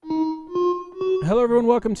Hello, everyone.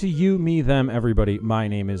 Welcome to You, Me, Them, Everybody. My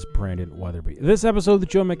name is Brandon Weatherby. This episode with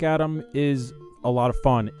Joe McAdam is a lot of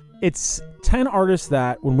fun. It's 10 artists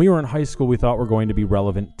that, when we were in high school, we thought were going to be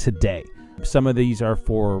relevant today. Some of these are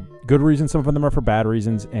for good reasons, some of them are for bad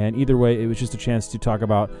reasons, and either way, it was just a chance to talk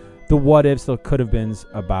about the what-ifs, the could-have-beens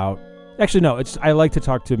about... Actually, no, I like to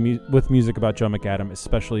talk with music about Joe McAdam,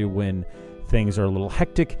 especially when things are a little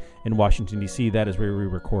hectic in Washington, D.C. That is where we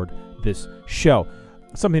record this show.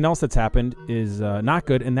 Something else that's happened is not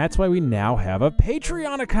good, and that's why we now have a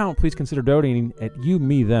Patreon account. Please consider donating at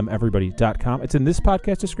youmethemeverybody.com. It's in this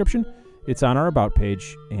podcast description. It's on our About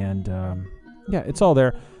page, and it's all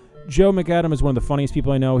there. Joe McAdam is one of the funniest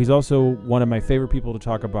people I know. He's also one of my favorite people to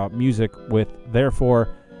talk about music with.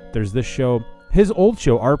 Therefore, there's this show. His old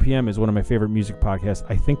show, RPM, is one of my favorite music podcasts.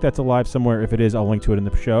 I think that's alive somewhere. If it is, I'll link to it in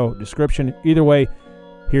the show description. Either way,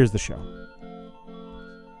 here's the show.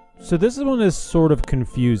 So this one is sort of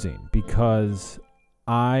confusing because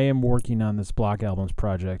I am working on this Block Albums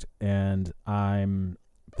project and I'm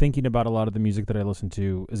thinking about a lot of the music that I listen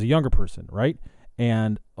to as a younger person, right?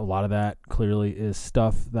 And a lot of that clearly is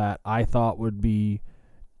stuff that I thought would be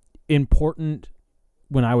important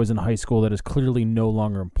when I was in high school that is clearly no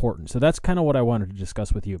longer important. So that's kind of what I wanted to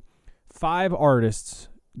discuss with you. 5 artists,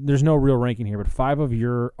 there's no real ranking here, but 5 of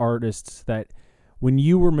your artists that when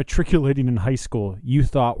you were matriculating in high school, you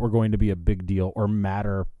thought were going to be a big deal or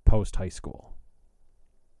matter post-high school.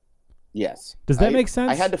 Yes. Does that make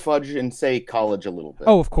sense? I had to fudge and say college a little bit.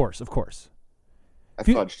 Oh, of course. I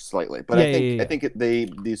fudged slightly, but I think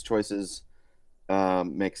these choices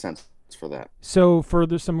make sense for that. So for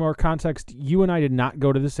some more context, you and I did not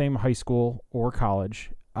go to the same high school or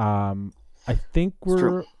college. I think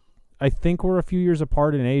we're a few years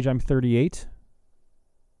apart in age. I'm 38.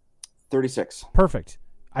 36. Perfect.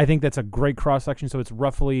 I think that's a great cross-section, so it's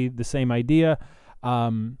roughly the same idea.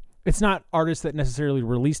 It's not artists that necessarily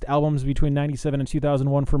released albums between 97 and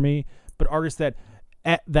 2001 for me, but artists that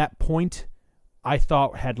at that point I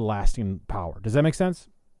thought had lasting power. Does that make sense?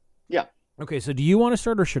 Yeah. Okay, so do you want to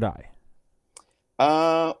start or should I?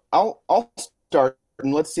 I'll start,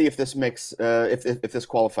 and let's see if this makes if this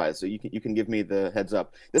qualifies. So you can give me the heads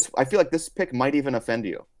up. I feel like this pick might even offend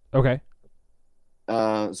you. Okay.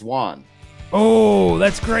 Zwan. Oh,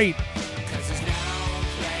 that's great.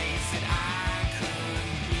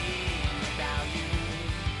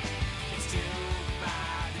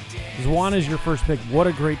 Zwan is your first pick. What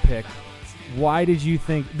a great pick. Why did you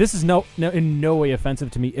think this is in no way offensive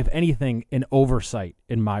to me, if anything, an oversight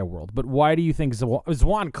in my world. But why do you think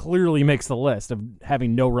Zwan clearly makes the list of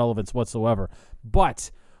having no relevance whatsoever? But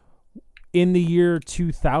in the year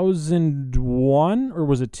 2001, or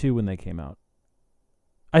was it 2 when they came out?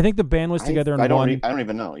 I think the band was together in one. I don't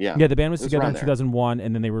even know. Yeah. Yeah, the band was together in 2001,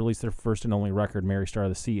 and then they released their first and only record, Mary Star of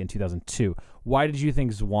the Sea, in 2002. Why did you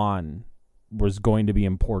think Zwan was going to be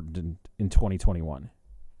important in 2021?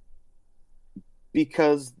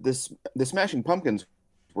 Because the Smashing Pumpkins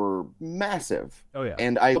were massive. Oh yeah.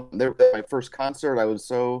 And my first concert, I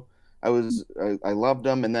loved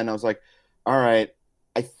them, and then I was like, all right.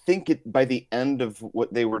 I think by the end of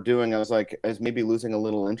what they were doing, I was maybe losing a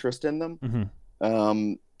little interest in them. Mm-hmm.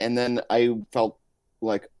 And then I felt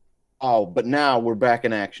like, oh, but now we're back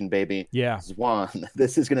in action, baby. Yeah. Zwan,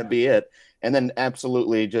 this is going to be it. And then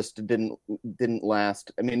absolutely just didn't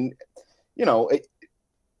last. I mean,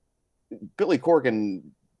 Billy Corgan,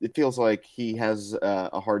 it feels like he has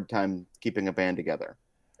a hard time keeping a band together.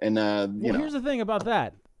 And, here's the thing about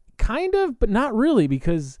that. Kind of, but not really,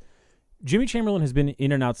 because Jimmy Chamberlain has been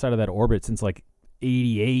in and outside of that orbit since like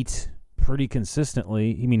 88 pretty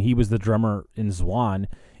consistently. I mean, he was the drummer in Zwan.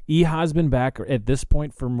 Eha's been back at this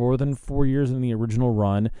point for more than 4 years in the original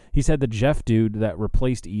run. He's had the Jeff dude that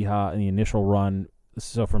replaced Eha in the initial run,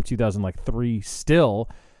 so from 2003 still.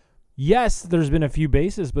 Yes, there's been a few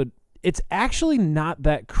basses, but it's actually not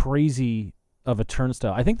that crazy of a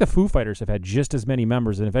turnstile. I think the Foo Fighters have had just as many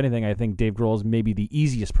members, and if anything, I think Dave Grohl is maybe the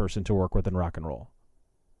easiest person to work with in rock and roll.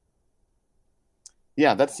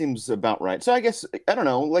 Yeah, that seems about right. So I guess, I don't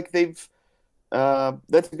know, like that's a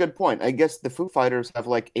good point. I guess the Foo Fighters have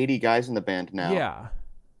like 80 guys in the band now. Yeah.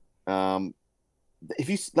 If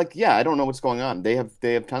you I don't know what's going on. They have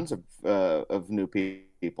tons of new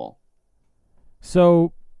people.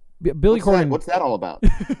 So Billy Corgan. What's that all about?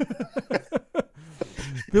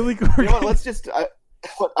 Billy Corgan. You know what, let's just I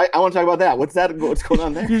want to talk about that. What's going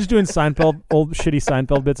on there? You're just doing Seinfeld, old shitty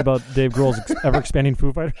Seinfeld bits about Dave Grohl's ever expanding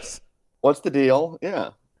Foo Fighters. What's the deal?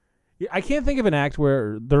 Yeah. I can't think of an act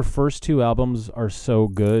where their first 2 albums are so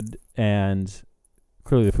good, and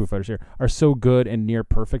clearly the Foo Fighters here are so good and near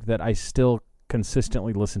perfect that I still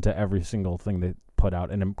consistently listen to every single thing they put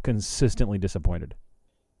out, and am consistently disappointed.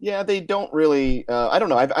 Yeah, they don't really. I don't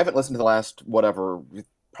know. I haven't listened to the last whatever,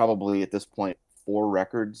 probably at this point, 4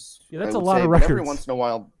 records. Yeah, I that's a would lot say, of but every records. once in a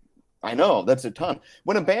while, I know that's a ton.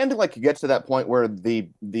 When a band like gets to that point where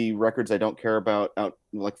the records I don't care about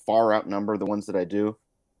like far outnumber the ones that I do,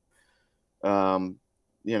 um,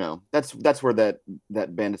 that's where that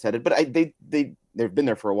band is headed. But they've been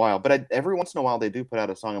there for a while. But every once in a while they do put out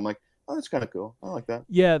a song. I'm like, oh, that's kind of cool. I like that.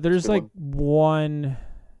 Yeah, It's a there's good like one. one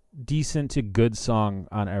decent to good song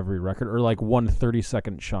on every record, or like one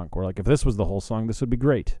 30-second chunk where like if this was the whole song, this would be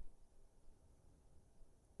great.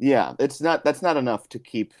 Yeah, that's not enough to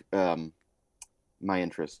keep my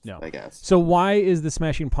interest, No. I guess. So why is the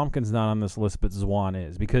Smashing Pumpkins not on this list, but Zwan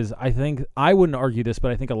is? Because I think I wouldn't argue this,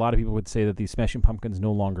 but I think a lot of people would say that the Smashing Pumpkins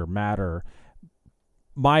no longer matter.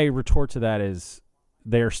 My retort to that is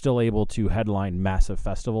they're still able to headline massive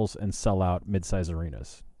festivals and sell out mid-size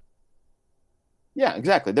arenas. Yeah,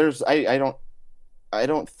 exactly. I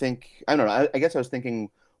don't think I don't know. I guess I was thinking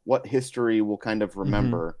what history will kind of Mm-hmm.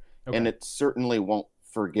 remember, and Okay. it certainly won't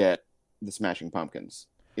forget the Smashing Pumpkins.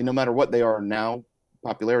 And no matter what they are now,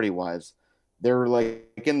 popularity wise, they're like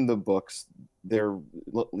in the books. Their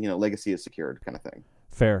legacy is secured, kind of thing.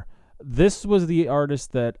 Fair. This was the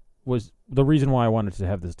artist that was the reason why I wanted to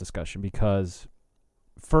have this discussion, because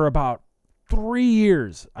for about 3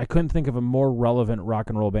 years, I couldn't think of a more relevant rock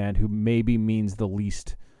and roll band who maybe means the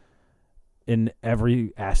least in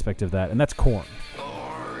every aspect of that, and that's Korn.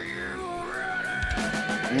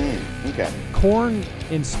 Okay. Korn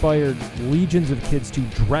inspired legions of kids to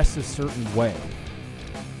dress a certain way.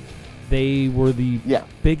 They were the Yeah.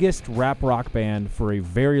 biggest rap rock band for a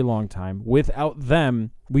very long time. Without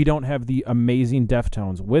them, we don't have the amazing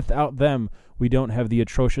Deftones. Without them, we don't have the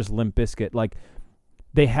atrocious Limp Bizkit. Like,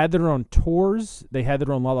 they had their own tours. They had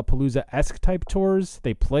their own Lollapalooza-esque type tours.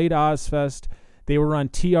 They played Ozfest. They were on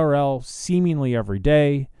TRL seemingly every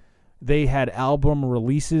day. They had album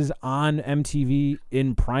releases on MTV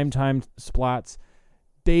in primetime spots.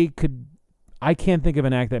 I can't think of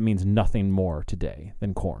an act that means nothing more today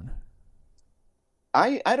than Korn.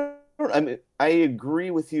 I don't. I mean, I agree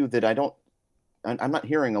with you that I'm not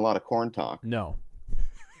hearing a lot of Corn talk. No.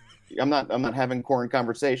 I'm not having Corn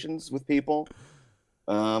conversations with people.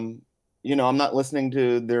 Um, I'm not listening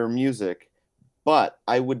to their music, but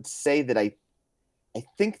I would say that I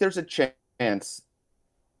think there's a chance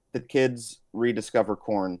that kids rediscover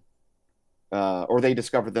Corn, or they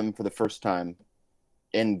discover them for the first time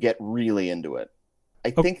and get really into it.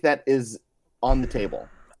 I Oh, think that is on the table.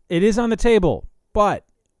 it is on the table, but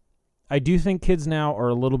I do think kids now are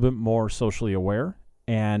a little bit more socially aware,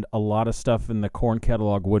 and a lot of stuff in the Korn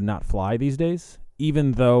catalog would not fly these days,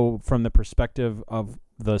 even though from the perspective of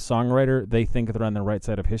the songwriter, they think they're on the right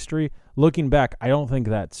side of history. Looking back, I don't think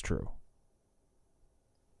that's true.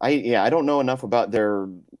 I don't know enough about their,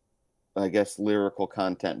 I guess, lyrical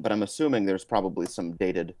content, but I'm assuming there's probably some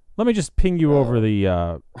dated. Let me just ping you over Uh, the.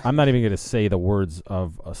 I'm not even going to say the words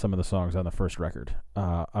of some of the songs on the first record.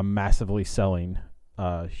 A massively selling,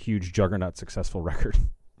 huge juggernaut successful record.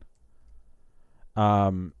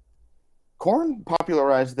 Um, Korn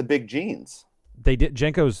popularized the big jeans. they did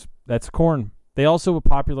Jenko's. That's Korn. They also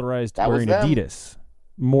popularized That was wearing them. Adidas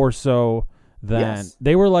more so than Yes.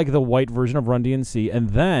 they were like the white version of Run DMC, and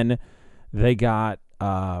then they got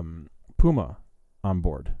Puma on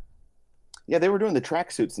board. Yeah, they were doing the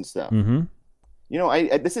tracksuits and stuff.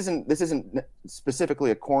 Mm-hmm. This isn't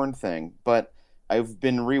specifically a Korn thing, but I've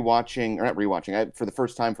been rewatching, or not rewatching. For the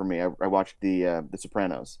first time for me, I watched the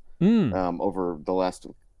Sopranos Mm. over the last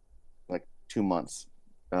like 2 months.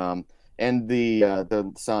 And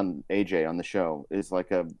the son AJ on the show is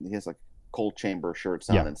he has like cold chamber shirts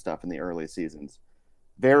on Yeah. and stuff in the early seasons.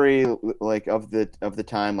 Very like of the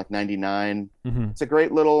time, like 99. Mm-hmm. It's a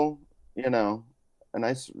great little, a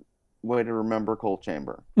nice way to remember Cold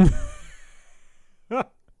Chamber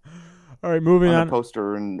All right, moving on a on.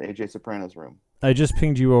 poster in AJ Soprano's room. I just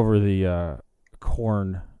pinged you over the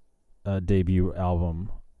Korn debut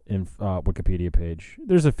album in Wikipedia page.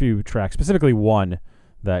 There's a few tracks, specifically one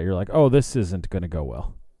that you're like, oh, this isn't going to go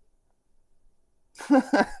well.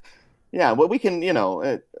 Yeah, well, we can,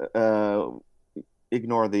 ignore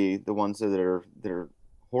the ones that are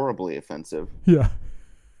horribly offensive. Yeah.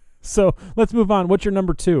 So let's move on. What's your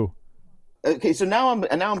number two? Okay, so now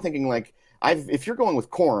I'm thinking like if you're going with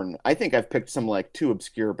Korn, I think I've picked some like two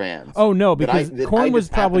obscure bands. Oh, no, that I because that I Korn was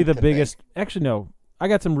just probably the happen to think. biggest. Actually, no. I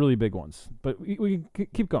got some really big ones, but we can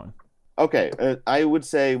keep going. Okay, I would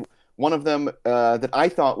say one of them that I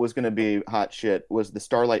thought was going to be hot shit was the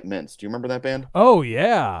Starlight Mints. Do you remember that band? Oh,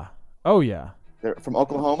 yeah. Oh, yeah. They're from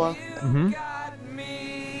Oklahoma. Mm-hmm.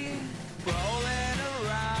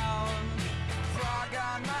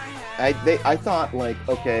 I thought like,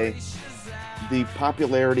 okay, the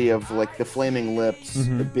popularity of like the Flaming Lips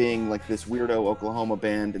Mm-hmm. being like this weirdo Oklahoma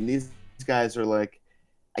band, and these guys are like,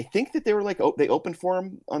 I think that they were like they opened for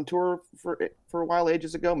him on tour for a while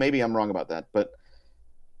ages ago. Maybe I'm wrong about that, but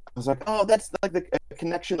I was like, oh, that's like the a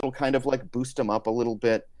connection that'll kind of like boost them up a little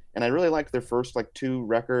bit. And I really liked their first like two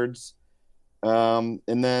records, and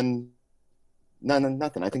then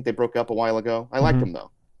nothing. I think they broke up a while ago. I liked Mm-hmm. them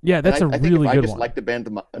though, Yeah, and that's a I think if really I good just one. liked the band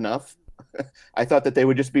enough, I thought that they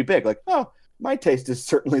would just be big. Like, oh, my taste is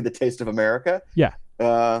certainly the taste of America. Yeah.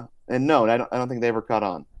 And no, I don't think they ever caught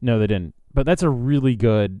on. No, they didn't. But that's a really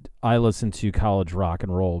good. I listen to college rock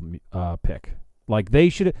and roll pick. Like they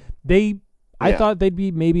should. I Yeah. thought they'd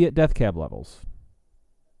be maybe at Death Cab levels.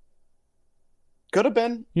 Could have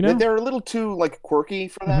been. You know? They're a little too like quirky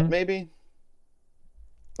for that, Mhm. maybe.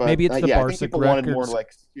 But Maybe it's the yeah, I think Barsic people wanted more Records.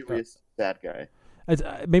 like serious sad guy.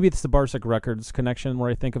 Maybe it's the Barsic Records connection where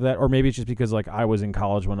I think of that, or maybe it's just because like I was in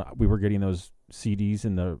college when we were getting those CDs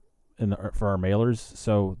for our mailers,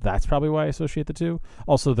 so that's probably why I associate the two.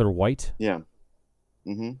 Also, they're white, Yeah.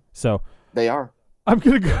 Mm-hmm. so They are. I'm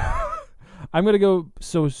gonna go. I'm gonna go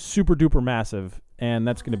so super duper massive, and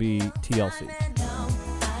that's gonna be TLC.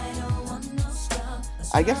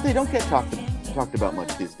 I guess they don't get talked about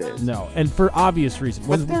much these days. No, and for obvious reasons.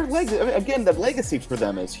 But their again, the legacy for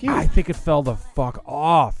them is huge. I think it fell the fuck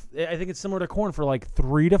off. I think it's similar to Korn for like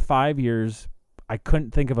 3 to 5 years. I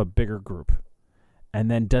couldn't think of a bigger group. And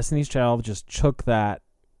then Destiny's Child just took that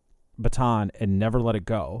baton and never let it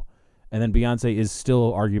go. And then Beyonce is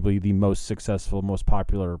still arguably the most successful, most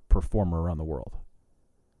popular performer around the world.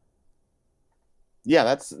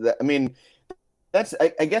 Yeah, I mean,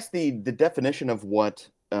 I guess the definition of what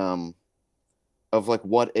of like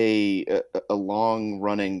what a long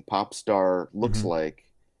running pop star looks Mhm. like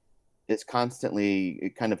is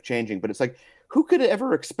constantly kind of changing. But it's like, who could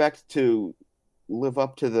ever expect to live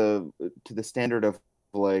up to the standard of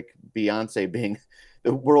like Beyonce being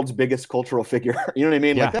the world's biggest cultural figure? You know what I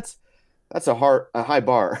mean? Yeah. Like that's a high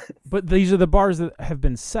bar. But these are the bars that have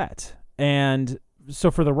been set. And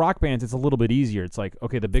so for the rock bands, it's a little bit easier. It's like,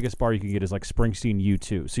 okay, the biggest bar you can get is like Springsteen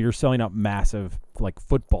U2. So you're selling out massive like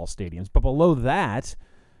football stadiums. But below that,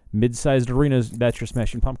 mid-sized arenas, that's your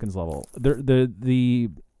Smashing Pumpkins level. The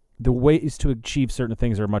ways to achieve certain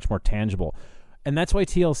things are much more tangible. And that's why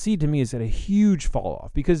TLC to me is at a huge fall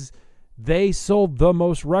off, because they sold the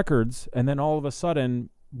most records, and then all of a sudden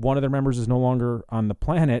one of their members is no longer on the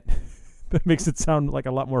planet. That makes it sound like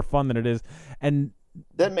a lot more fun than it is. And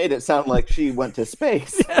That made it sound like she went to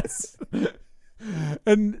space. yes.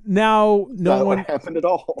 And now no Not one what happened at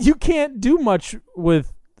all. you can't do much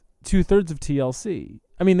with 2/3 of TLC.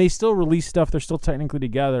 I mean, they still release stuff, they're still technically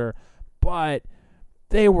together, but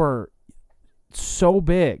they were so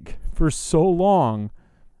big for so long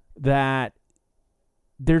that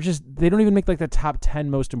they don't even make like the top 10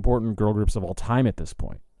 most important girl groups of all time at this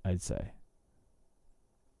point, I'd say.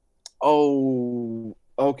 Oh,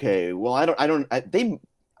 okay. Well,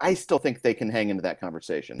 I still think they can hang into that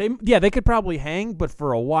conversation. They could probably hang, but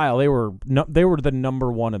for a while they were the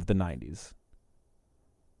number one of the 90s.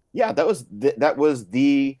 Yeah, that was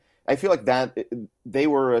the. I feel like that they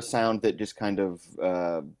were a sound that just kind of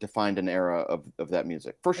defined an era of that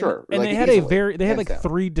music for sure. And like, they had easily, they had like hands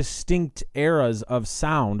down. 3 distinct eras of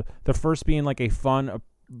sound. The first being like a fun,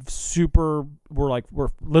 super.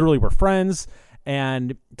 We're friends,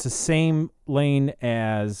 and it's the same lane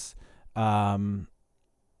as,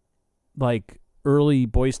 like early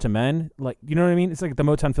Boys to Men, like, you know what I mean? It's like the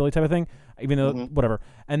Motown Philly type of thing, even though whatever.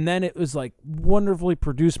 And then it was like wonderfully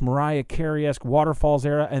produced Mariah Carey-esque Waterfalls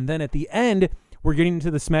era, and then at the end we're getting into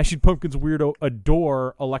the Smashing Pumpkins weirdo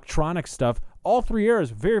Adore electronic stuff. All 3 eras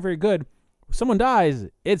very, very good. If someone dies,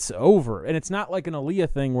 it's over. And it's not like an Aaliyah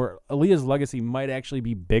thing where Aaliyah's legacy might actually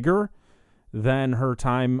be bigger than her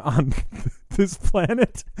time on this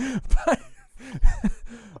planet.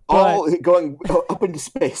 All going up into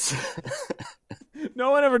space.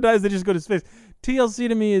 No one ever dies. They just go to space. TLC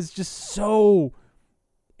to me is just so.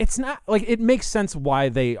 It's not like it makes sense why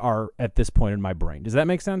they are at this point in my brain. Does that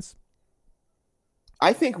make sense?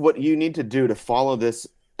 I think what you need to do to follow this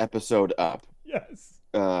episode up, Yes.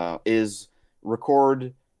 is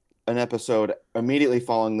record an episode immediately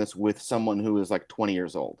following this with someone who is like 20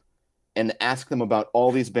 years old, and ask them about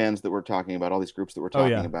all these bands that we're talking about, all these groups that we're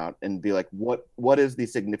talking about, and be like, what is the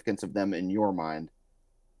significance of them in your mind?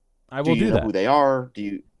 I will do know that. who they are?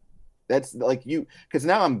 That's like you, because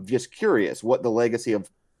now I'm just curious what the legacy of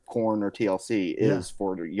Korn or TLC is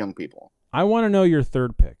for young people. I want to know your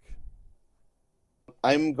third pick.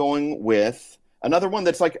 I'm going with another one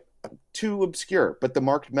that's like too obscure, but the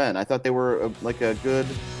Marked Men. I thought they were like a good,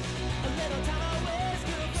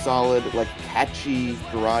 solid, like catchy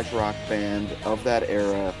garage rock band of that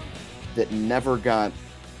era that never got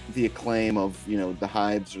the acclaim of, you know, the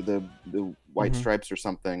Hives or the White Stripes or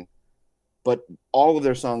something. But all of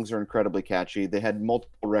their songs are incredibly catchy. They had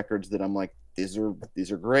multiple records that I'm like, these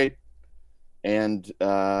are great, and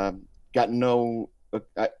got no.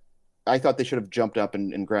 I thought they should have jumped up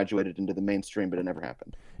and graduated into the mainstream, but it never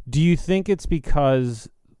happened. Do you think it's because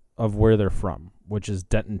of where they're from, which is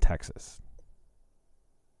Denton, Texas?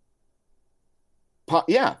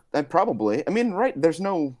 Yeah, that probably. I mean, right? There's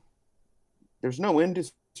no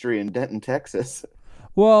industry in Denton, Texas.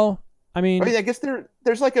 Well, I mean, I guess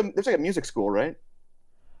there's like a music school, right?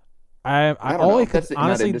 I don't all know. I could That's not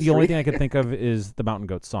honestly, the industry. only thing I could think of is the Mountain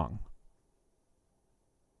Goat song.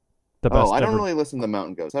 The Oh, best I don't ever, really listen to the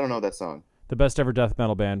Mountain Goats. I don't know that song. the best ever death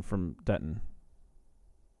metal band from Denton.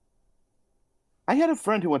 I had a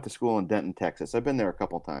friend who went to school in Denton, Texas. I've been there a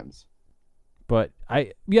couple times. But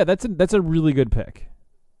that's a really good pick.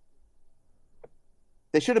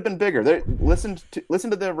 They should have been bigger. Listen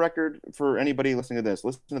to the record for anybody listening to this.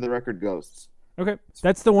 Listen to the record Ghosts. Okay,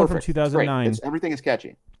 that's the one Perfect. from It's great. 2009. Everything is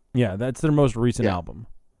catchy. Yeah, that's their most recent Yeah. album.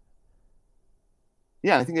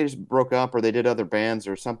 Yeah, I think they just broke up or they did other bands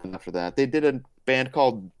or something after that. They did a band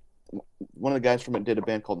called, one of the guys from it did a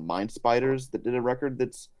band called Mind Spiders that did a record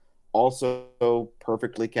that's also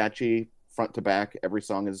perfectly catchy, front to back. Every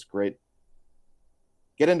song is great.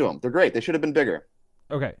 Get into them. They're great. They should have been bigger.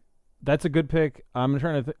 Okay, that's a good pick. I'm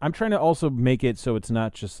trying to also make it so it's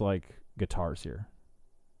not just like guitars here.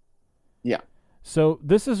 Yeah. So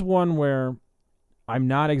this is one where I'm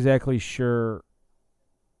not exactly sure.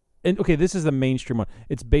 And okay, this is the mainstream one.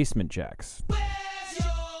 It's Basement Jacks.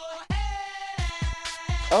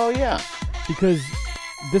 Oh yeah. Because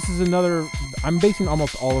this is another. I'm basing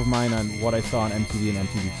almost all of mine on what I saw on MTV and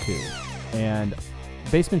MTV2. And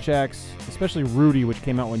Basement Jacks, especially Rudy, which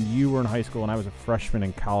came out when you were in high school and I was a freshman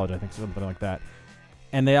in college, I think something like that.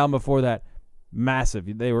 And the album before that,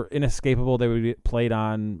 massive. They were inescapable. They would get played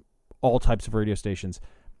on all types of radio stations.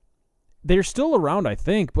 They're still around, I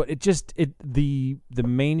think, but the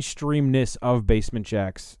mainstreamness of Basement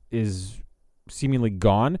Jacks is seemingly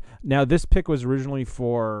gone. Now, this pick was originally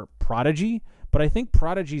for Prodigy, but I think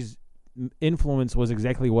Prodigy's influence was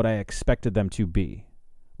exactly what I expected them to be,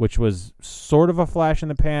 which was sort of a flash in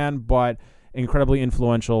the pan, but incredibly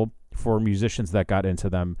influential for musicians that got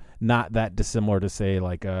into them. Not that dissimilar to, say,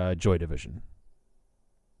 like Joy Division.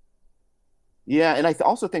 Yeah, and I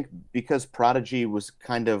also think because Prodigy was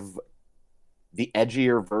kind of the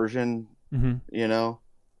edgier version, you know,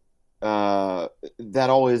 that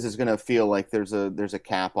always is going to feel like there's a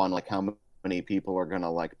cap on like how many people are going to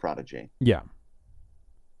like Prodigy. Yeah.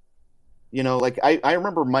 You know, like I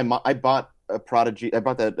remember my mom, I bought a Prodigy, I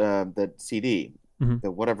bought that CD, the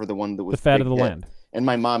whatever the one that was The Fat big of the hit, Land. and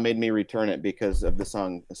my mom made me return it because of the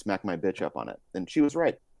song "Smack My Bitch Up" on it, and she was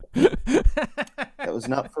right. That was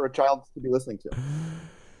not for a child to be listening to.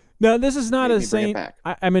 Now, this is not Made a me bring it saying. back.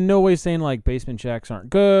 I'm in no way saying like Basement Jacks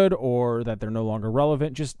aren't good or that they're no longer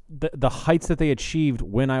relevant. Just the heights that they achieved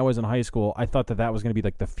when I was in high school, I thought that was going to be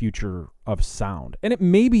like the future of sound, and it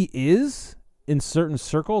maybe is in certain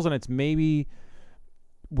circles, and it's maybe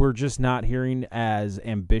we're just not hearing as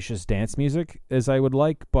ambitious dance music as I would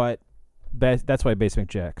like. But that's why Basement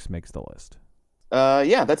Jacks makes the list.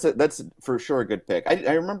 Yeah, that's for sure a good pick.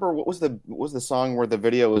 I remember what was the song where the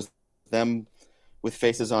video was them with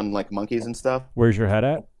faces on like monkeys and stuff. Where's Your Head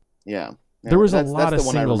At? Yeah. There was a that's lot of the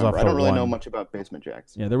one I singles remember. off I don't of really one. know much about Basement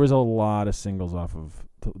Jacks. Yeah, there was a lot of singles off of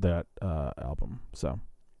that album. So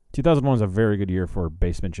 2001 was a very good year for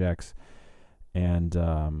Basement Jacks. And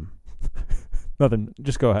nothing,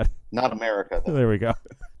 just go ahead. Not America, though. There we go.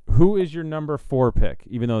 Who is your number 4 pick,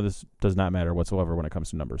 even though this does not matter whatsoever when it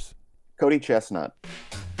comes to numbers? Cody Chestnut.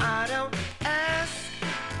 I don't ask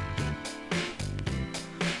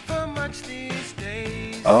for much these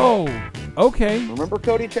days. Oh, okay. Remember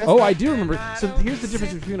Cody Chestnut? Oh, I do remember. So here's the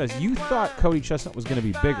difference between us. You thought Cody Chestnut was going to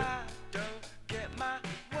be bigger.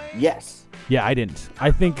 Yes. Yeah, I didn't. I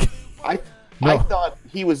think... I No. thought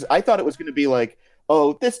it was going to be like,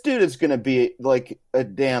 oh, this dude is going to be like a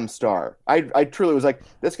damn star. I truly was like,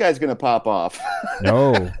 this guy's going to pop off.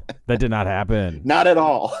 No, that did not happen. Not at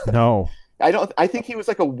all. No. I think he was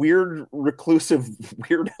like a weird reclusive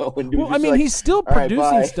weirdo. And Well, I mean, he's still "All right,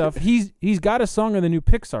 producing bye." stuff. He's got a song in the new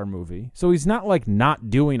Pixar movie, so he's not like not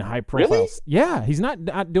doing high profile. Really? Yeah, he's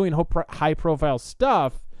not doing high profile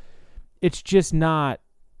stuff. It's just not.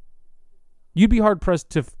 You'd be hard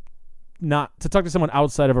pressed to to talk to someone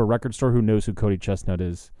outside of a record store who knows who Cody Chestnut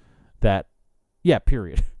is. That, yeah,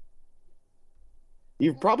 period.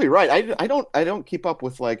 You're probably right. I don't keep up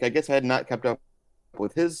with, like, I guess I had not kept up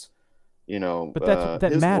with his, But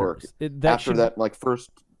that his matters. work after that, like, first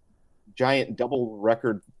giant double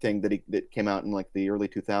record thing that came out in like the early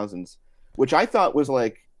 2000s, which I thought was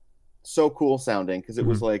like so cool sounding because it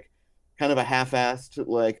was like kind of a half-assed,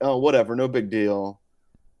 like, oh, whatever, no big deal.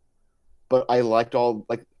 But I liked all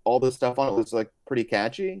the stuff on it was like pretty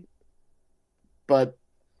catchy. But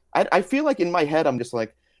I feel like in my head I'm just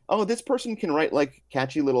like, oh, this person can write like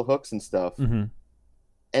catchy little hooks and stuff, and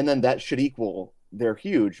then that should equal they're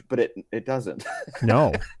huge, but it doesn't.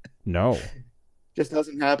 No. Just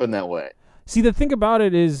doesn't happen that way. See, the thing about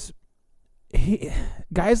it is,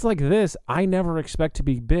 guys like this, I never expect to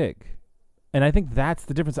be big, and I think that's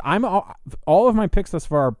the difference. All of my picks thus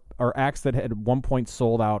far are acts that had at one point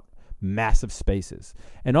sold out massive spaces,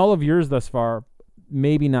 and all of yours thus far,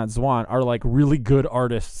 maybe not Zwan, are like really good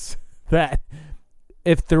artists that,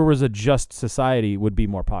 if there was a just society, would be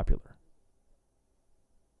more popular.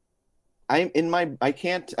 I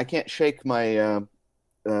can't shake my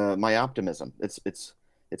my optimism.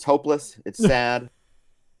 It's hopeless. It's sad,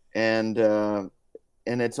 and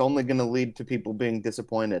it's only going to lead to people being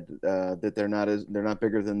disappointed that they're not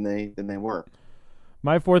bigger than they were.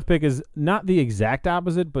 My fourth pick is not the exact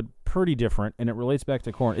opposite, but pretty different, and it relates back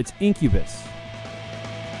to Korn. It's Incubus.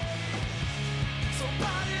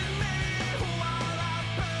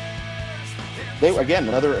 They again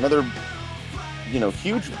another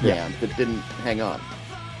huge band that didn't hang on.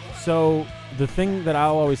 So the thing that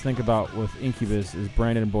I'll always think about with Incubus is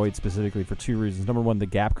Brandon Boyd specifically for two reasons. Number one, the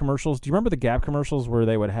Gap commercials. Do you remember the Gap commercials where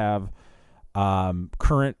they would have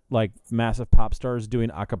current like massive pop stars doing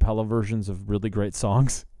a cappella versions of really great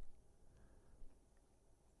songs?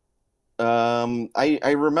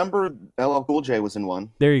 I remember LL Cool J was in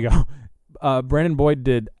one. There you go. Brandon Boyd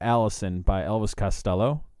did Allison by Elvis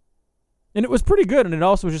Costello. And it was pretty good, and it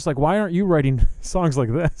also was just like, why aren't you writing songs like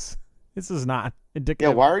this? This is not indicative.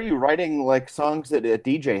 Yeah, why are you writing like songs that a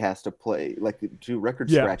DJ has to play, like do record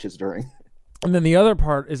scratches during? And then the other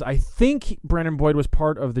part is, I think Brandon Boyd was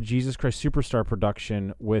part of the Jesus Christ Superstar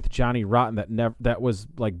production with Johnny Rotten that was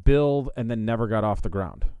like billed and then never got off the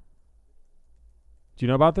ground. Do you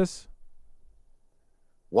know about this?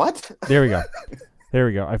 What? There we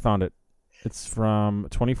go. I found it. It's from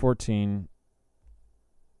 2014.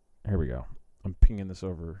 Here we go. I'm pinging this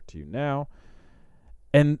over to you now.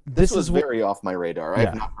 And this was is very off my radar. I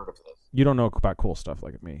have not heard of this. You don't know about cool stuff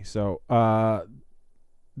like me. So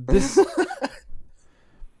this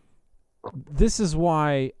this is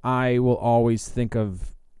why I will always think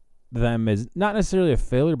of them as not necessarily a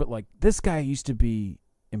failure, but like, this guy used to be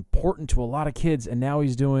important to a lot of kids, and now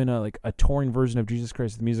he's doing a touring version of Jesus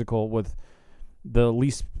Christ the Musical with the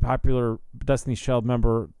least popular Destiny's Child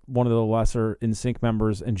member, one of the lesser NSYNC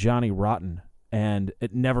members, and Johnny Rotten, and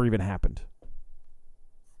it never even happened.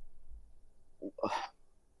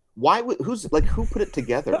 Why? Who put it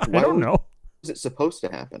together? I don't know. Was it supposed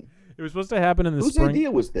to happen? It was supposed to happen in the Whose spring. idea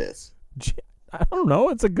was this? I don't know.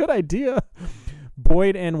 It's a good idea.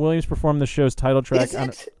 Boyd and Williams performed the show's title track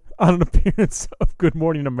on an appearance of Good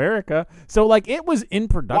Morning America. So, like, it was in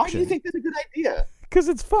production. Why do you think that's a good idea? Because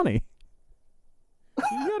it's funny.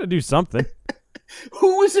 You got to do something.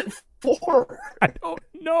 Who is it for? I don't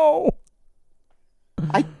know.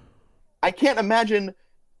 I can't imagine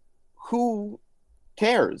who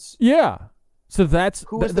cares. Yeah. So that's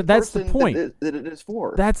the point. That it is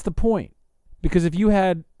for. That's the point. Because if you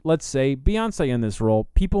had, let's say, Beyonce in this role,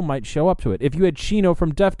 people might show up to it. If you had Chino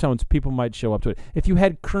from Deftones, people might show up to it. If you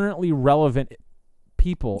had currently relevant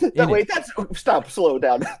people slow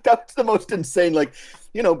down. That's the most insane,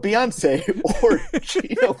 Beyonce or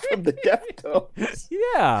Chino from the Deftones.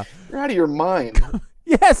 Yeah. You're out of your mind.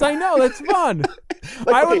 Yes, I know. That's fun.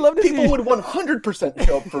 I would love to people see... would 100%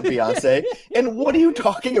 show up for Beyonce. And what are you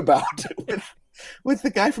talking about with the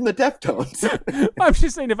guy from the Deftones? I'm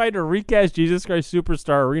just saying, if I had to recast Jesus Christ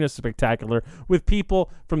Superstar Arena Spectacular with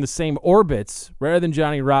people from the same orbits, rather than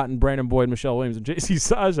Johnny Rotten, Brandon Boyd, Michelle Williams, and J.C.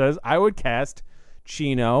 Sanchez, I would cast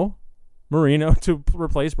Chino Marino to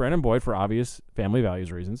replace Brandon Boyd for obvious family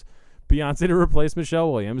values reasons, Beyonce to replace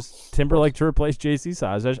Michelle Williams, Timberlake to replace J.C.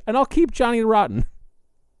 Sanchez, and I'll keep Johnny Rotten.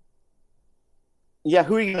 Yeah,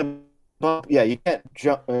 who are you going to bump? Yeah, you can't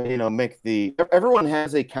jump, make the... Everyone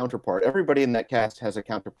has a counterpart. Everybody in that cast has a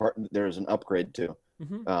counterpart that there's an upgrade to.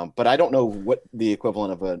 Mm-hmm. But I don't know what the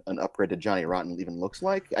equivalent of an upgrade to Johnny Rotten even looks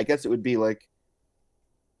like. I guess it would be like...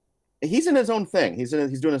 He's in his own thing. He's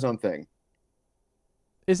doing his own thing.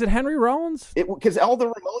 Is it Henry Rollins? Because all the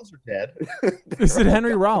Ramones are dead. Is it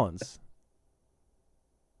Henry Rollins?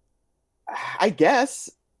 I guess.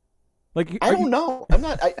 Like, I don't know. I'm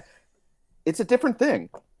not. It's a different thing.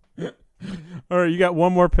 All right, you got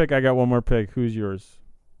one more pick. I got one more pick. Who's yours?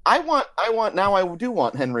 I do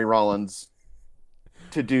want Henry Rollins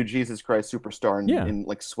to do Jesus Christ Superstar in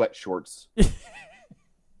like sweat shorts.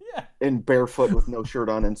 Yeah. And barefoot with no shirt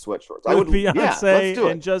on and sweat shorts. With Beyonce let's do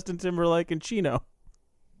it. and Justin Timberlake and Chino.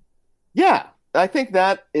 Yeah, I think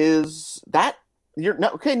that is that.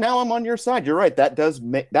 Okay. Now I'm on your side. You're right.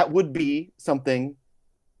 That would be something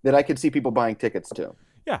that I could see people buying tickets to.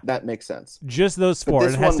 Yeah, that makes sense. Just those four.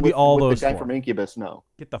 It has to be all those the guy four. from Incubus. No,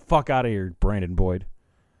 get the fuck out of here, Brandon Boyd.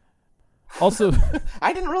 Also,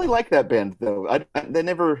 I didn't really like that band though. They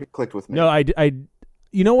never clicked with me. No, I.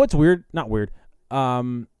 You know what's weird? Not weird.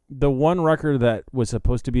 The one record that was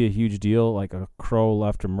supposed to be a huge deal, like A Crow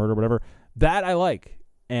Left or Murder, whatever, that I like.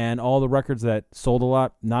 And all the records that sold a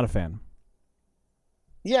lot, not a fan.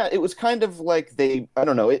 Yeah, it was kind of like I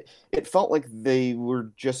don't know, it felt like they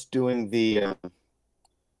were just doing the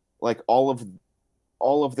like all of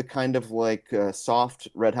the kind of like soft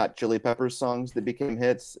Red Hot Chili Peppers songs that became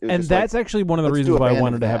hits. And that's actually one of the reasons why I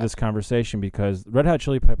wanted to have this conversation, because Red Hot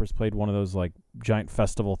Chili Peppers played one of those like giant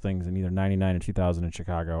festival things in either 99 or 2000 in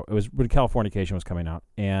Chicago. It was when Californication was coming out.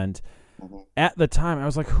 And at the time I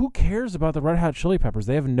was like, who cares about the Red Hot Chili Peppers?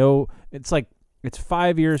 They have it's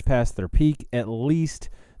 5 years past their peak at least.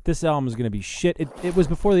 This album is going to be shit. It was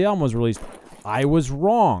before the album was released. I was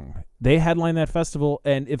wrong. They headlined that festival,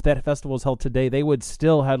 and if that festival was held today, they would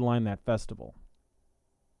still headline that festival.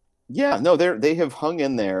 Yeah, no, they have hung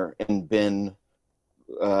in there and been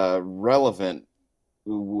relevant,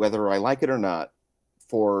 whether I like it or not,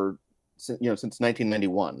 since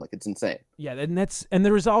 1991. Like, it's insane. Yeah, and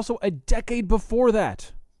there was also a decade before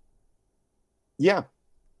that. Yeah,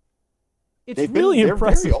 it's really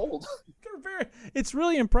impressive. They're very old. It's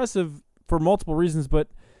really impressive for multiple reasons, but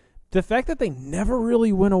the fact that they never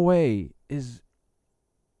really went away is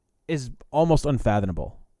almost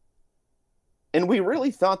unfathomable. And we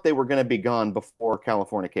really thought they were going to be gone before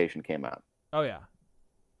Californication came out. Oh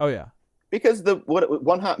yeah. Because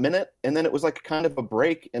One Hot Minute, and then it was like kind of a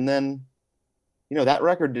break, and then that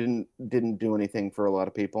record didn't do anything for a lot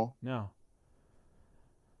of people. No.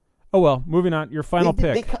 Oh well, moving on. Your final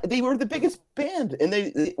pick. They were the biggest band, and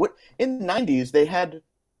they in the 90s they had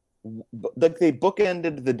they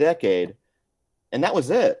bookended the decade, and that was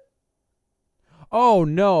it. Oh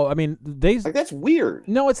no! I mean, that's weird.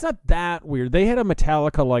 No, it's not that weird. They had a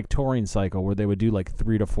Metallica like touring cycle where they would do like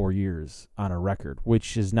 3 to 4 years on a record,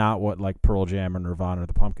 which is not what like Pearl Jam or Nirvana or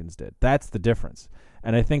the Pumpkins did. That's the difference.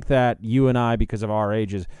 And I think that you and I, because of our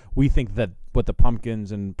ages, we think that what the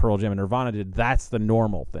Pumpkins and Pearl Jam and Nirvana did, that's the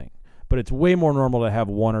normal thing. But it's way more normal to have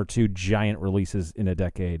 1 or 2 giant releases in a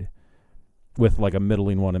decade with like a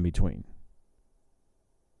middling one in between.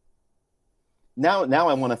 Now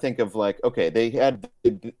I want to think of like, okay, they had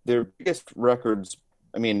their biggest records.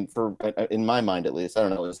 I mean, in my mind at least, I don't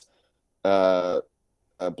know, is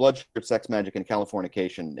Blood Sugar Sex Magik and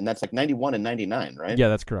Californication, and that's like 91 and 99, right? Yeah,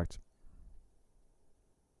 that's correct.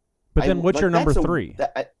 But then what's your number 3?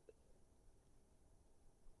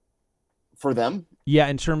 For them? Yeah,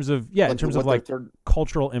 in terms of like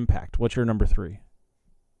cultural impact. What's your number 3?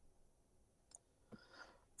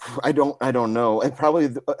 I don't know. And probably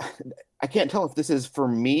I can't tell if this is for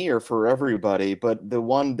me or for everybody, but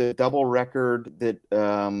the double record that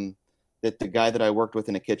the guy that I worked with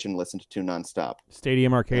in a kitchen listened to nonstop.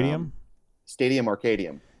 Stadium Arcadium? Stadium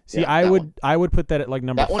Arcadium. See, yeah, I would put that at like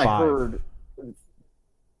number 5. One I heard.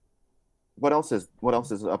 What else is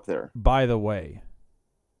up there? By the way.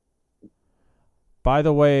 That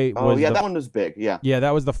one was big. Yeah. Yeah,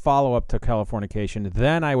 that was the follow-up to Californication.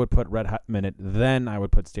 Then I would put Red Hot Minute. Then I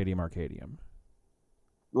would put Stadium Arcadium.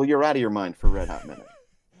 Well, you're out of your mind for Red Hot Minute.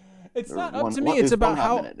 It's not up to me. It's about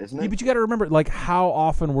how. Minute, isn't it? Yeah, but you got to remember, like, how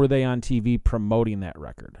often were they on TV promoting that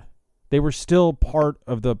record? They were still part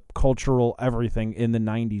of the cultural everything in the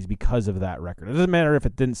 90s because of that record. It doesn't matter if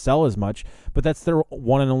it didn't sell as much, but that's their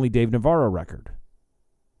one and only Dave Navarro record.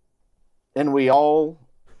 And we all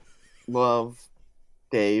love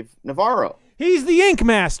Dave Navarro. He's the Ink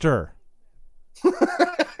Master.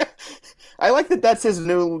 I like that. That's his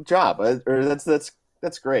new job. Or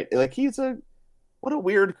that's great. Like, what a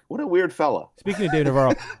weird fella. Speaking of Dave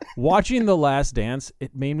Navarro, watching The Last Dance,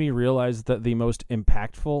 it made me realize that the most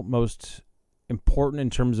impactful, most important in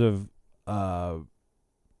terms of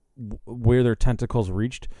where their tentacles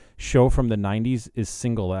reached show from the 90s is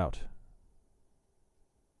Singled Out.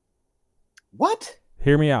 What?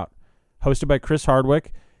 Hear me out. Hosted by Chris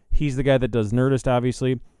Hardwick. He's the guy that does Nerdist,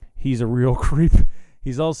 obviously. He's a real creep.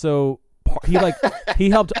 He's also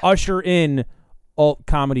he helped usher in alt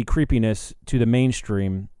comedy creepiness to the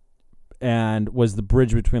mainstream, and was the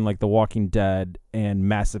bridge between like The Walking Dead and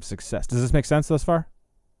massive success. Does this make sense thus far?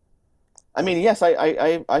 I mean, yes,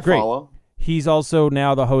 I Great. follow. He's also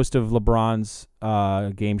now the host of LeBron's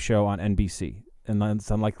game show on NBC, and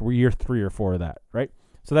that's on like year 3 or 4 of that, right?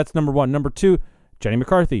 So that's number 1. Number 2, Jenny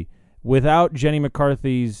McCarthy. Without Jenny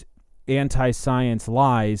McCarthy's anti-science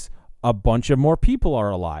lies, a bunch of more people are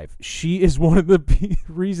alive. She is one of the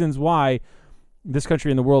reasons why this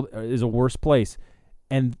country and the world is a worse place.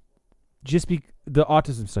 And just the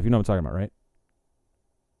autism stuff, you know what I'm talking about, right?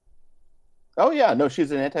 Oh yeah, no,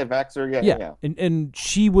 she's an anti-vaxxer. Yeah. And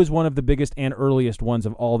she was one of the biggest and earliest ones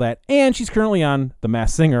of all that. And she's currently on The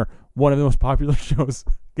Masked Singer, one of the most popular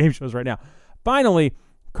game shows right now. Finally,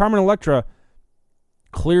 Carmen Electra,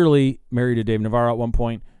 clearly married to Dave Navarro at one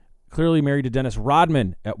point, clearly married to Dennis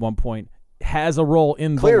Rodman at one point, has a role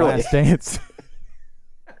in The Last Dance.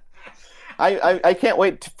 I can't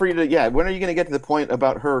wait for you to. Yeah, when are you going to get to the point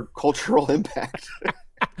about her cultural impact?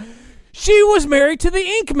 She was married to the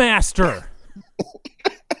Ink Master.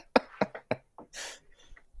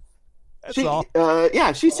 That's all.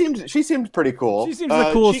 Yeah, she seemed pretty cool. She seems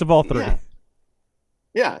the coolest of all 3.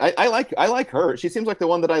 Yeah, I like her. She seems like the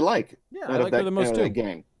one that I like. Yeah, I like her the most too.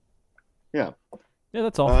 Gang. Yeah. Yeah,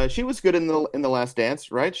 that's all. She was good in the Last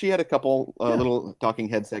Dance, right? She had a couple little talking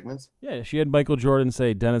head segments. Yeah, she had Michael Jordan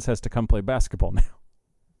say Dennis has to come play basketball now.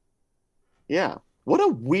 Yeah. What a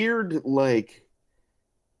weird, like,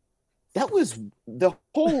 that was the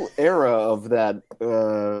whole era of that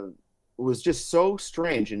was just so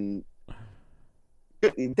strange. And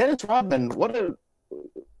Dennis Rodman, what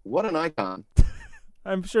an icon.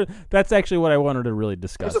 I'm sure that's actually what I wanted to really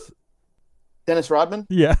discuss. Dennis Rodman?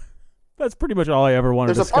 Yeah. That's pretty much all I ever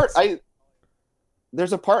wanted to discuss.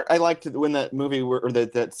 There's a part I liked when that movie or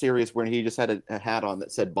that series where he just had a hat on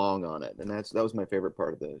that said bong on it, and that was my favorite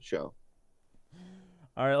part of the show.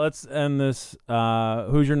 All right, let's end this.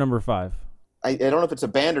 Who's your number 5? I don't know if it's a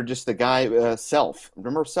band or just the guy, Self.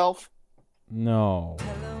 Remember Self? No.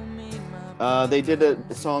 They did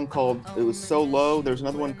a song called, it was So Low. There's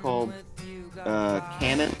another one called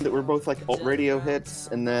Cannon that were both like alt radio hits,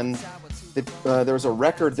 and then there was a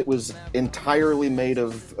record that was entirely made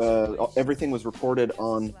of everything was recorded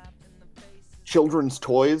on children's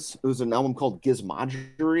toys. It was an album called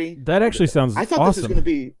Gizmogery. That actually sounds I thought awesome. This was going to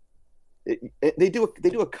be. They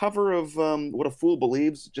do a cover of What a Fool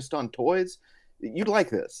Believes just on toys. You'd like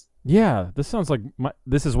this. Yeah, this sounds like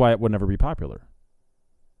this is why it would never be popular.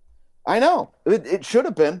 I know it should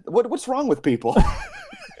have been. What's wrong with people?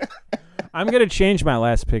 I'm gonna change my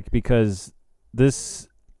last pick because this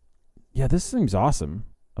seems awesome.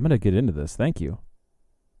 I'm gonna get into this. Thank you.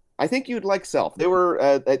 I think you'd like Self. They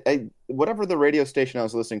were whatever the radio station I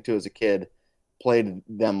was listening to as a kid played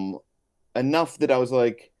them enough that I was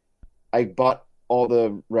like, I bought all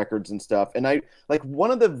the records and stuff. And I like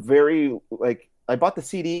one of the very I bought the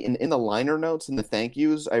CD and in the liner notes and the thank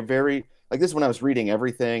yous. This is when I was reading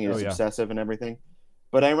everything and it was obsessive and everything.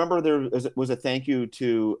 But I remember there was a thank you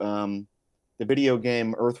to the video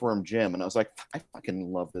game Earthworm Jim, and I was like, I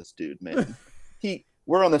fucking love this dude, man.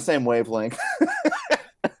 We're on the same wavelength.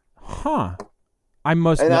 Huh. I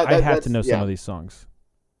have to know some of these songs.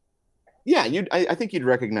 Yeah, I think you'd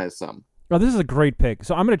recognize some. Oh, this is a great pick.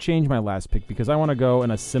 So I'm going to change my last pick because I want to go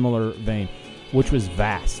in a similar vein, which was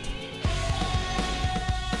Vast.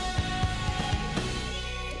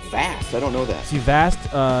 Vast? I don't know that. See,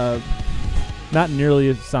 Vast, not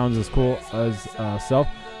nearly sounds as cool as Self.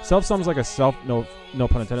 Self sounds like a no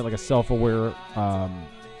pun intended, like a self-aware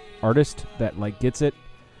artist that like gets it.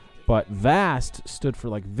 But Vast stood for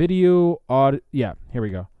like video, audio. Yeah, here we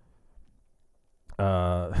go.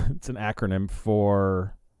 It's an acronym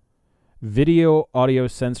for Video Audio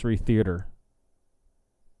Sensory Theater.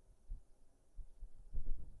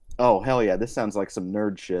 Oh, hell yeah. This sounds like some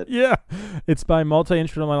nerd shit. Yeah. It's by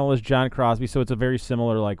multi-instrumentalist John Crosby, so it's a very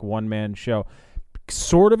similar like one-man show.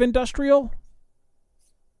 Sort of industrial.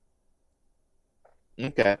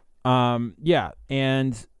 Okay. Yeah,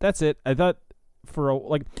 and that's it. I thought do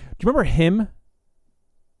you remember him?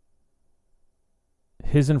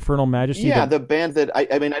 His Infernal Majesty? Yeah, the band that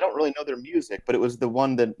I mean I don't really know their music, but it was the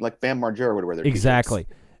one that like Bam Margera would wear their Exactly.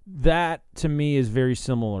 T-shirts. That to me is very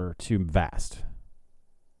similar to Vast.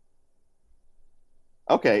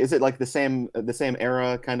 Okay, is it like the same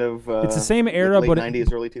era kind of it's the same era late but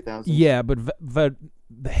 90s early 2000s? Yeah, but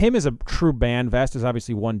him is a true band. Vast is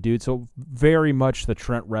obviously one dude, so very much the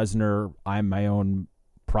Trent Reznor I'm my own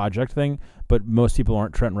project thing, but most people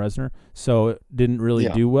aren't Trent Reznor, so it didn't really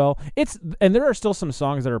do well. And there are still some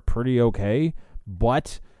songs that are pretty okay,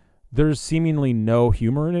 but there's seemingly no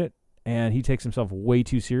humor in it, and he takes himself way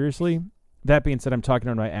too seriously. That being said, I'm talking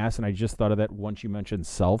on my ass, and I just thought of that once you mentioned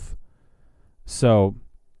Self. So,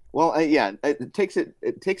 Well, yeah, it takes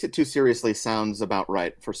it too seriously sounds about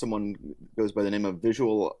right for someone who goes by the name of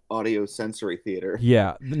Visual Audio Sensory Theater.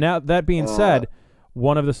 yeah. Now, that being Uh, said,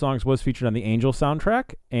 one of the songs was featured on the Angel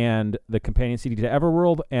soundtrack and the companion CD to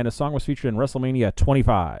Everworld, and a song was featured in WrestleMania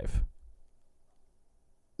 25.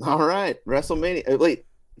 All right, WrestleMania. Wait,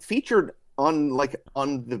 featured on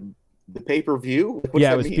the pay-per-view? What's Yeah,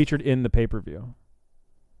 that it was mean? featured in the pay-per-view.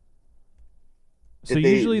 So Did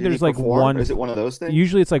they- usually did he there's like perform? one. Is it one of those things?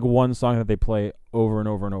 Usually it's like one song that they play over and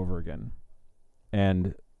over and over again,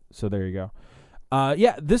 and so there you go.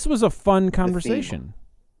 Yeah, this was a fun conversation.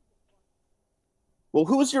 Well,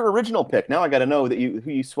 who was your original pick? Now I got to know who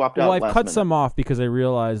you swapped Well, out. I've last cut minute. some off because I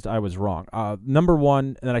realized I was wrong. Number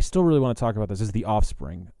one, and I still really want to talk about this, is The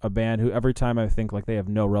Offspring, a band who every time I think like they have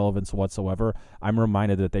no relevance whatsoever, I'm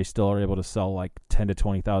reminded that they still are able to sell like 10 to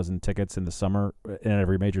 20,000 tickets in the summer in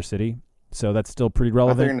every major city. So that's still pretty I thought you were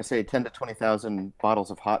relevant. going to say 10 to 20,000 bottles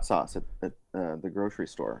of hot sauce at the grocery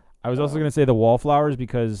store. I was also going to say the Wallflowers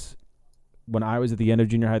because when I was at the end of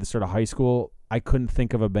junior high, the start of high school, I couldn't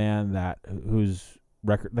think of a band whose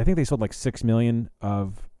record. I think they sold like 6 million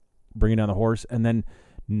of Bringing Down the Horse, and then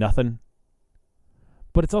nothing.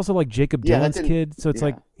 But it's also like Jacob Yeah, that Dylan's didn't- kid, so it's yeah.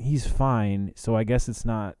 like he's fine. So I guess it's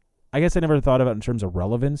not. I guess I never thought about it in terms of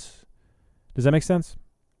relevance. Does that make sense?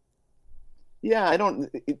 Yeah, I don't.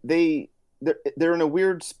 They're in a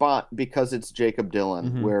weird spot because it's Jacob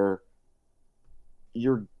Dylan, Mhm. where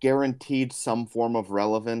you're guaranteed some form of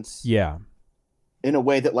relevance Yeah. in a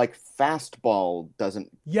way that like fastball doesn't.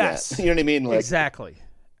 Yes. get. You know what I mean? Like, Exactly.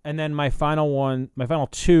 And then my final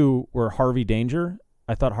two were Harvey Danger.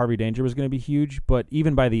 I thought Harvey Danger was going to be huge, but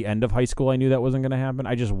even by the end of high school, I knew that wasn't going to happen.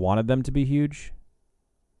 I just wanted them to be huge.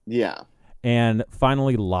 yeah. And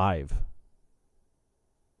finally, Live.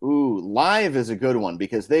 Ooh, Live is a good one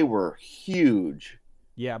because they were huge,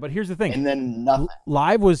 Yeah, but here's the thing. and then nothing.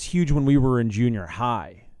 Live was huge when we were in junior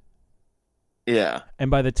high. Yeah. And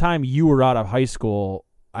by the time you were out of high school,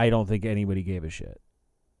 I don't think anybody gave a shit.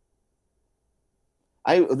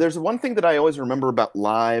 There's one thing that I always remember about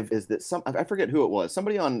Live is that I forget who it was.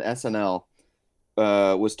 Somebody on SNL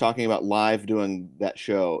was talking about Live doing that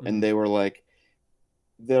show, Mm-hmm. and they're like,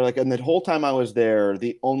 and the whole time I was there,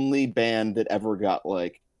 the only band that ever got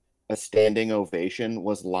like a standing ovation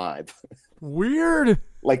was Live. Weird.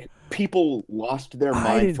 Like people lost their I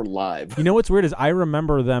mind didn't- for Live. You know what's weird is I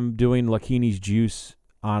remember them doing Lakini's Juice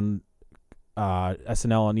on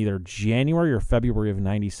SNL in either January or February of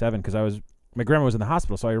 '97 because my grandma was in the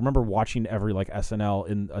hospital, so I remember watching every like SNL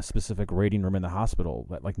in a specific rating room in the hospital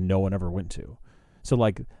that like no one ever went to. So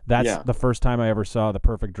like that's Yeah. the first time I ever saw the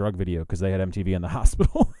Perfect Drug video because they had MTV in the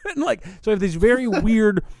hospital, and like so I have these very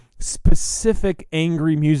weird, specific,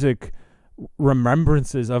 angry music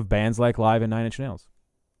remembrances of bands like Live and Nine Inch Nails.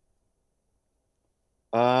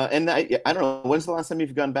 And I don't know. When's the last time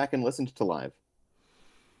you've gone back and listened to Live?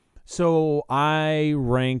 So I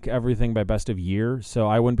rank everything by best of year. So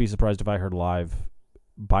I wouldn't be surprised if I heard Live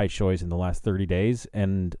by choice in the last 30 days.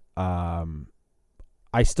 And you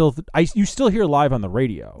still hear Live on the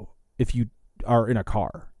radio if you are in a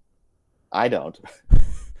car. I don't.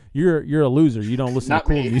 You're a loser. You don't listen to Not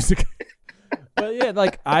cool me. music. But yeah,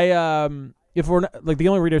 like if we're not, like the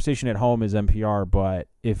only radio station at home is NPR, but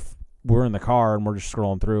if we're in the car and we're just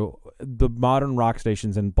scrolling through, the modern rock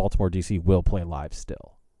stations in Baltimore, DC will play Live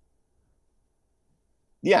still.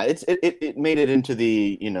 Yeah, it made it into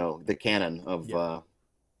the the canon of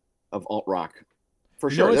alt rock for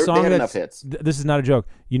You know sure. what They song had enough that's- hits. This is not a joke.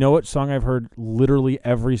 You know what song I've heard literally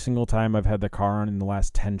every single time I've had the car on in the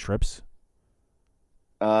last 10 trips?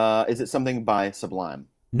 Is it something by Sublime?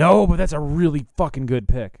 No, but that's a really fucking good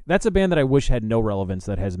pick. That's a band that I wish had no relevance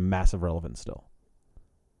that has massive relevance still.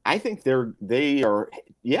 I think they are.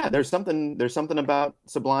 Yeah, there's something about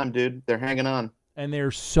Sublime, dude. They're hanging on. And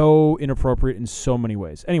they're so inappropriate in so many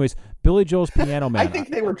ways. Anyways, Billy Joel's Piano Man. I think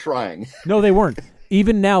they were trying. No, they weren't.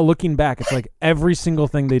 Even now, looking back, it's like every single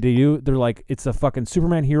thing they do, they're like, it's a fucking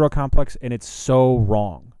Superman hero complex, and it's so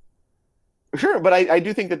wrong. Sure, but I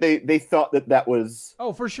do think that they thought that was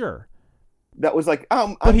Oh, for sure. like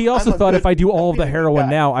But he also thought if I do all of the I'm a good heroin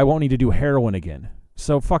guy. now, I won't need to do heroin again.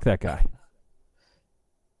 So fuck that guy.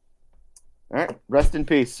 All right, rest in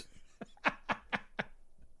peace.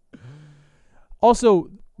 Also,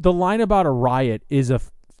 the line about a riot is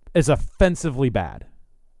offensively bad.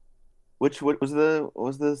 What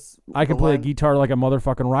was this? I can the play a line? guitar like a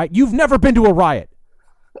motherfucking riot. You've never been to a riot.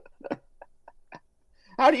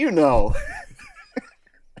 How do you know?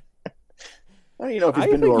 How do you know if he's I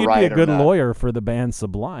been think to a you'd be a riot good or not? lawyer for the band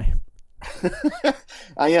Sublime.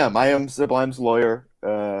 I am Sublime's lawyer.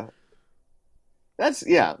 That's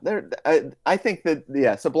yeah. I think that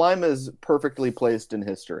yeah, Sublime is perfectly placed in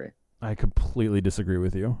history. I completely disagree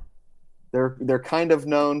with you. They're kind of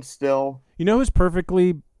known still. You know who's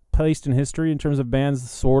perfectly placed in history in terms of bands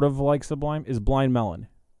sort of like Sublime is Blind Melon.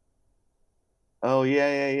 Oh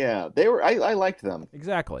yeah. They were. I liked them.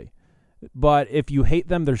 Exactly. But if you hate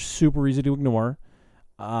them, they're super easy to ignore.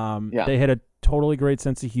 Yeah. They had a totally great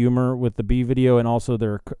sense of humor with the B video, and also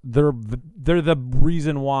they're the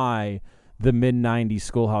reason why the mid '90s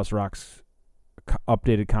Schoolhouse Rock's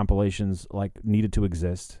updated compilations like needed to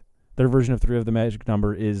exist. Their version of Three of the Magic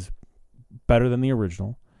Number is better than the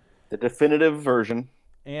original. The definitive version.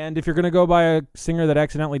 And if you're going to go by a singer that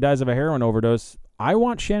accidentally dies of a heroin overdose, I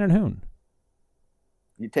want Shannon Hoon.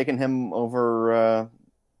 You taking him over?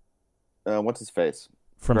 What's his face?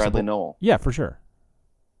 From Bradley Nowell. Yeah, for sure.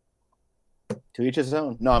 To each his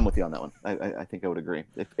own. No, I'm with you on that one. I think I would agree.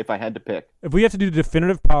 If I had to pick. If we have to do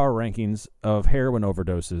definitive power rankings of heroin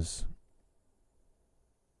overdoses.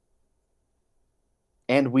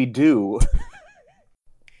 And we do.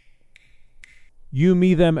 You,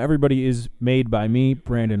 Me, Them, Everybody is made by me,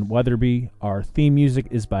 Brandon Weatherby. Our theme music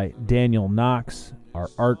is by Daniel Knox. Our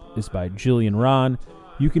art is by Jillian Ron.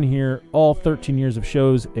 You can hear all 13 years of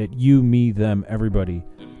shows at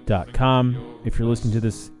youmethemeverybody.com. If you're listening to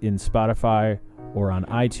this in Spotify or on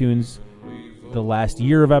iTunes, the last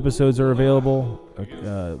year of episodes are available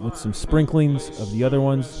with some sprinklings of the other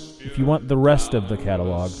ones. If you want the rest of the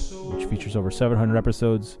catalog, which features over 700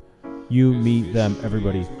 episodes,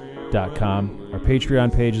 youmethemeverybody.com. Our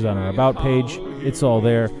Patreon page is on our About page. It's all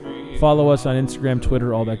there. Follow us on Instagram,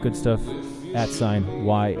 Twitter, all that good stuff,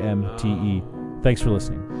 @YMTE. Thanks for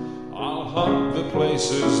listening. I'll hunt the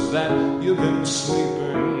places that you've been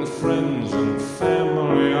sleeping, friends and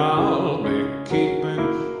family I'll be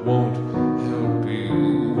keeping.